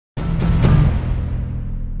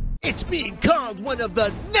It's being called one of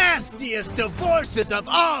the nastiest divorces of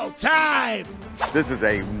all time. This is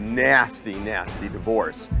a nasty, nasty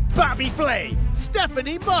divorce. Bobby Flay,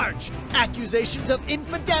 Stephanie March, accusations of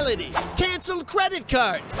infidelity, canceled credit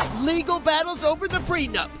cards, legal battles over the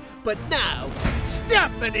prenup. But now,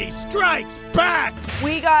 Stephanie strikes back.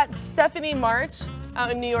 We got Stephanie March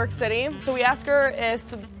out in New York City. So we asked her if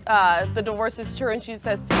the divorce is true, and she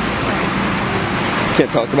says,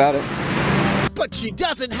 can't talk about it. But she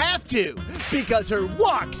doesn't have to, because her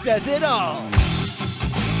walk says it all.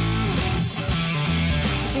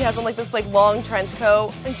 she has on like this long trench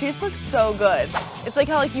coat, and she just looks so good. It's like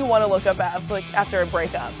how you want to look up after a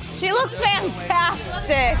breakup. She looks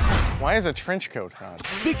fantastic. Why is a trench coat on?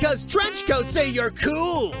 Because trench coats say you're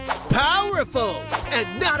cool, powerful,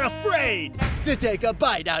 and not afraid to take a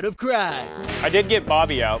bite out of crime. I did get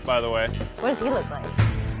Bobby out, by the way. What does he look like?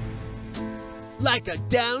 Like a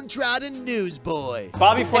downtrodden newsboy.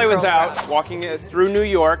 Bobby Flay was out walking through New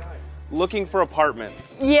York looking for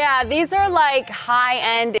apartments. Yeah, these are like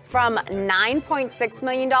high-end, from $9.6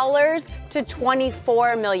 million to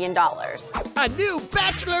 $24 million. A new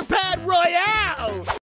bachelor pad royale!